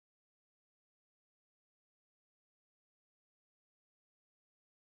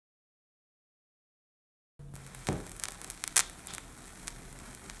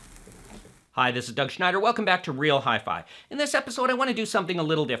Hi, this is Doug Schneider. Welcome back to Real Hi-Fi. In this episode, I want to do something a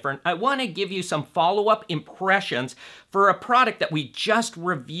little different. I want to give you some follow-up impressions for a product that we just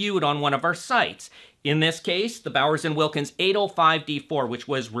reviewed on one of our sites. In this case, the Bowers Wilkins 805D4, which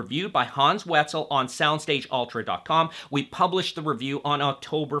was reviewed by Hans Wetzel on SoundStageUltra.com. We published the review on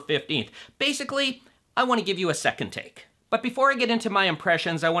October 15th. Basically, I want to give you a second take. But before I get into my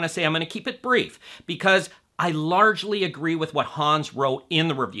impressions, I want to say I'm going to keep it brief because I largely agree with what Hans wrote in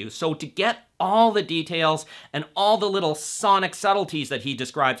the review. So to get all the details and all the little sonic subtleties that he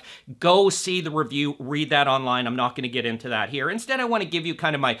describes, go see the review, read that online. I'm not going to get into that here. Instead, I want to give you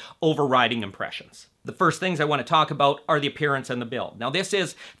kind of my overriding impressions. The first things I want to talk about are the appearance and the build. Now, this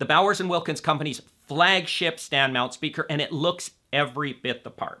is the Bowers Wilkins Company's flagship stand mount speaker, and it looks every bit the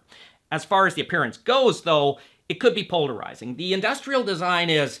part. As far as the appearance goes, though, it could be polarizing. The industrial design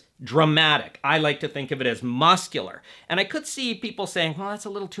is dramatic. I like to think of it as muscular. And I could see people saying, well, that's a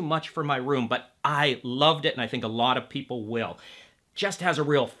little too much for my room, but I loved it, and I think a lot of people will. Just has a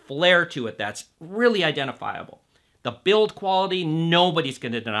real flair to it that's really identifiable. The build quality, nobody's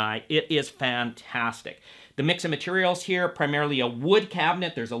going to deny. It is fantastic. The mix of materials here, primarily a wood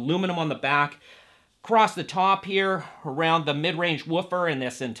cabinet. There's aluminum on the back. Across the top here, around the mid-range woofer, and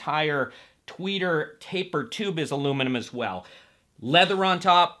this entire tweeter taper tube is aluminum as well. Leather on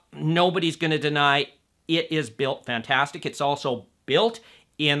top, nobody's going to deny it is built fantastic. It's also built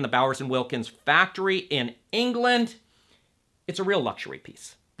in the Bowers Wilkins factory in England. It's a real luxury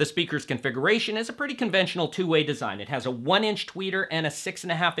piece. The speaker's configuration is a pretty conventional two-way design. It has a 1-inch tweeter and a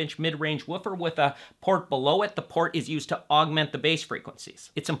 6.5-inch mid-range woofer with a port below it. The port is used to augment the bass frequencies.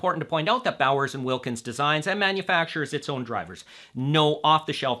 It's important to point out that Bowers Wilkins designs and manufactures its own drivers. No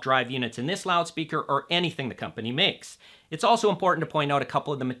off-the-shelf drive units in this loudspeaker or anything the company makes. It's also important to point out a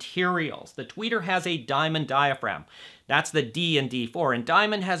couple of the materials. The tweeter has a diamond diaphragm. That's the D in D4, and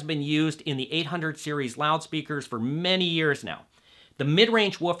diamond has been used in the 800 series loudspeakers for many years now. The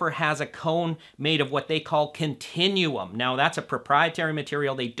mid-range woofer has a cone made of what they call continuum. Now, that's a proprietary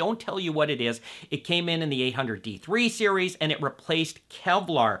material. They don't tell you what it is. It came in the 800D3 series, and it replaced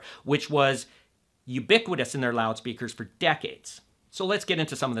Kevlar, which was ubiquitous in their loudspeakers for decades. So let's get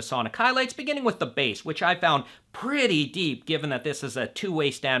into some of the sonic highlights, beginning with the bass, which I found pretty deep, given that this is a two-way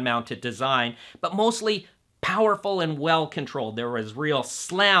stand-mounted design, but mostly powerful and well-controlled. There was real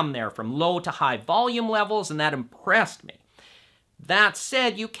slam there from low to high volume levels, and that impressed me. That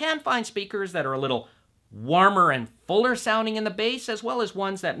said, you can find speakers that are a little warmer and fuller sounding in the bass, as well as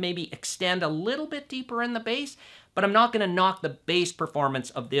ones that maybe extend a little bit deeper in the bass, but I'm not going to knock the bass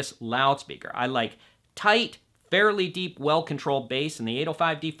performance of this loudspeaker. I like tight, fairly deep, well-controlled bass, and the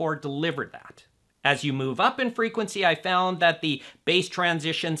 805D4 delivered that. As you move up in frequency, I found that the bass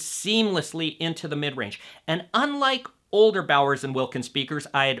transitions seamlessly into the mid-range, and unlike older Bowers Wilkins speakers,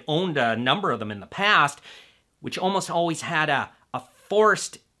 I had owned a number of them in the past, which almost always had a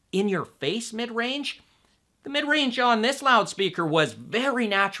forced in-your-face mid-range. The mid-range on this loudspeaker was very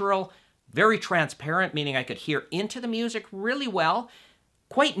natural, very transparent, meaning I could hear into the music really well,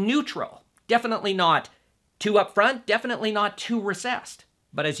 quite neutral, definitely not too upfront, definitely not too recessed.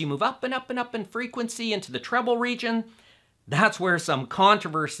 But as you move up and up and up in frequency into the treble region, that's where some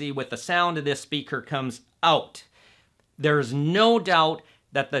controversy with the sound of this speaker comes out. There's no doubt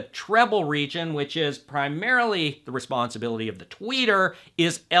that the treble region, which is primarily the responsibility of the tweeter,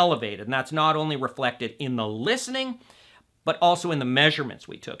 is elevated. And that's not only reflected in the listening, but also in the measurements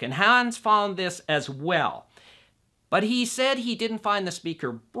we took. And Hans found this as well. But he said he didn't find the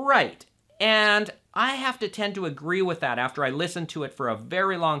speaker bright. And I have to tend to agree with that after I listened to it for a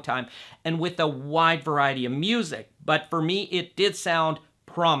very long time and with a wide variety of music. But for me, it did sound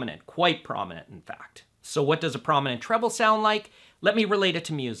prominent, quite prominent, in fact. So what does a prominent treble sound like? Let me relate it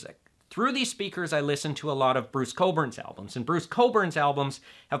to music. Through these speakers, I listened to a lot of Bruce Coburn's albums, and Bruce Coburn's albums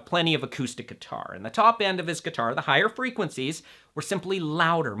have plenty of acoustic guitar. And the top end of his guitar, the higher frequencies, were simply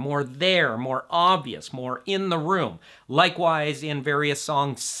louder, more there, more obvious, more in the room. Likewise, in various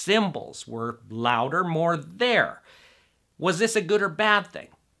songs, cymbals were louder, more there. Was this a good or bad thing?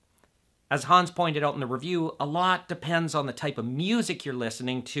 As Hans pointed out in the review, a lot depends on the type of music you're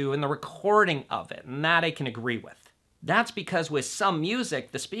listening to and the recording of it, and that I can agree with. That's because with some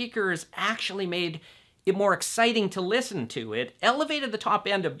music, the speakers actually made it more exciting to listen to. It elevated the top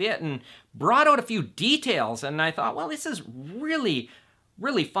end a bit and brought out a few details, and I thought, well, this is really,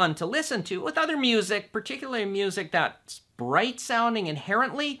 really fun to listen to. With other music, particularly music that's bright sounding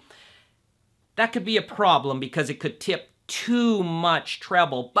inherently, that could be a problem because it could tip too much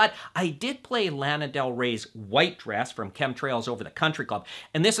treble. But I did play Lana Del Rey's White Dress from Chemtrails Over the Country Club,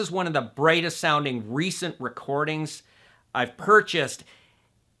 and this is one of the brightest sounding recent recordings I've purchased.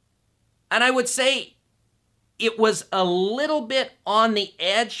 And I would say it was a little bit on the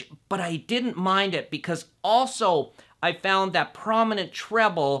edge, but I didn't mind it because also I found that prominent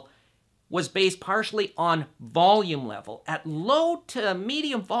treble was based partially on volume level. At low to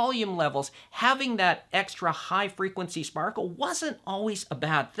medium volume levels, having that extra high frequency sparkle wasn't always a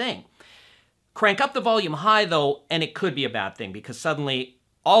bad thing. Crank up the volume high though, and it could be a bad thing because suddenly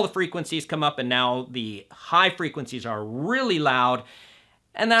all the frequencies come up and now the high frequencies are really loud,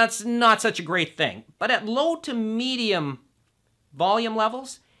 and that's not such a great thing. But at low to medium volume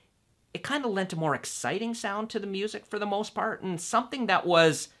levels, it kind of lent a more exciting sound to the music for the most part, and something that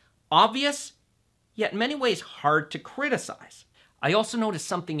was obvious, yet in many ways hard to criticize. I also noticed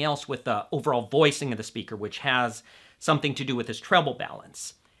something else with the overall voicing of the speaker, which has something to do with its treble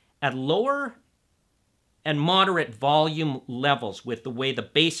balance. At lower and moderate volume levels, with the way the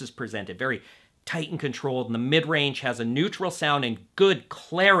bass is presented, very tight and controlled, and the mid-range has a neutral sound and good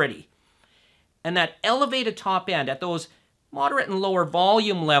clarity. And that elevated top end at those moderate and lower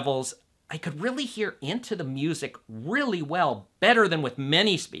volume levels, I could really hear into the music really well, better than with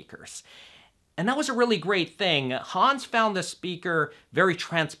many speakers. And that was a really great thing. Hans found the speaker very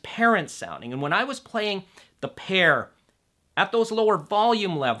transparent sounding, and when I was playing the pair at those lower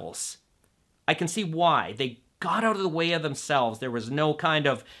volume levels, I can see why. They got out of the way of themselves. There was no kind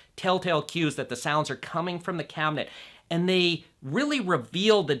of telltale cues that the sounds are coming from the cabinet, and they really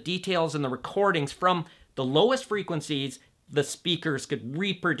revealed the details in the recordings from the lowest frequencies the speakers could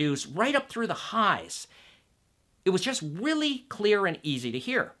reproduce right up through the highs. It was just really clear and easy to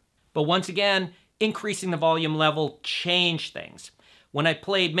hear. But once again, increasing the volume level changed things. When I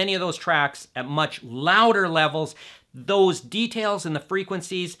played many of those tracks at much louder levels, those details in the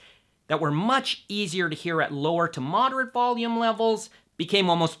frequencies that were much easier to hear at lower to moderate volume levels became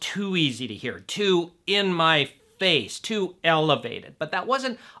almost too easy to hear, too in my face, too elevated. But that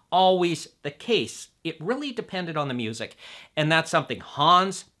wasn't always the case. It really depended on the music. And that's something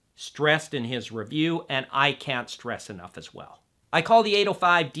Hans stressed in his review, and I can't stress enough as well. I call the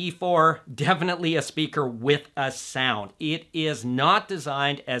 805 D4 definitely a speaker with a sound. It is not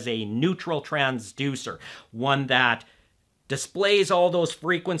designed as a neutral transducer, one that displays all those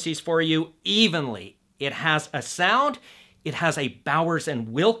frequencies for you evenly. It has a sound. It has a Bowers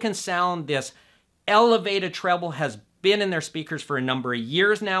and Wilkins sound. This elevated treble has been in their speakers for a number of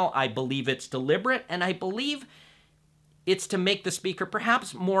years now. I believe it's deliberate, and I believe it's to make the speaker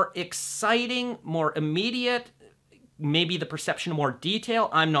perhaps more exciting, more immediate, maybe the perception of more detail,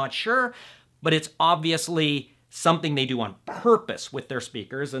 I'm not sure, but it's obviously something they do on purpose with their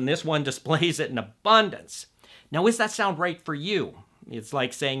speakers, and this one displays it in abundance. Now, is that sound right for you? It's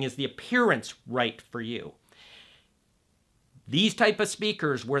like saying, is the appearance right for you? These type of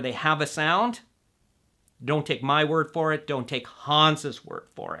speakers where they have a sound, don't take my word for it, don't take Hans's word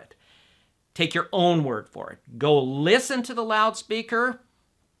for it. Take your own word for it. Go listen to the loudspeaker,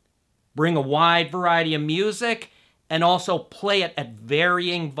 bring a wide variety of music, and also play it at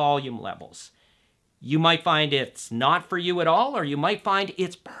varying volume levels. You might find it's not for you at all, or you might find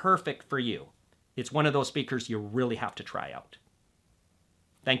it's perfect for you. It's one of those speakers you really have to try out.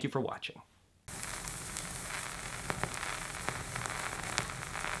 Thank you for watching.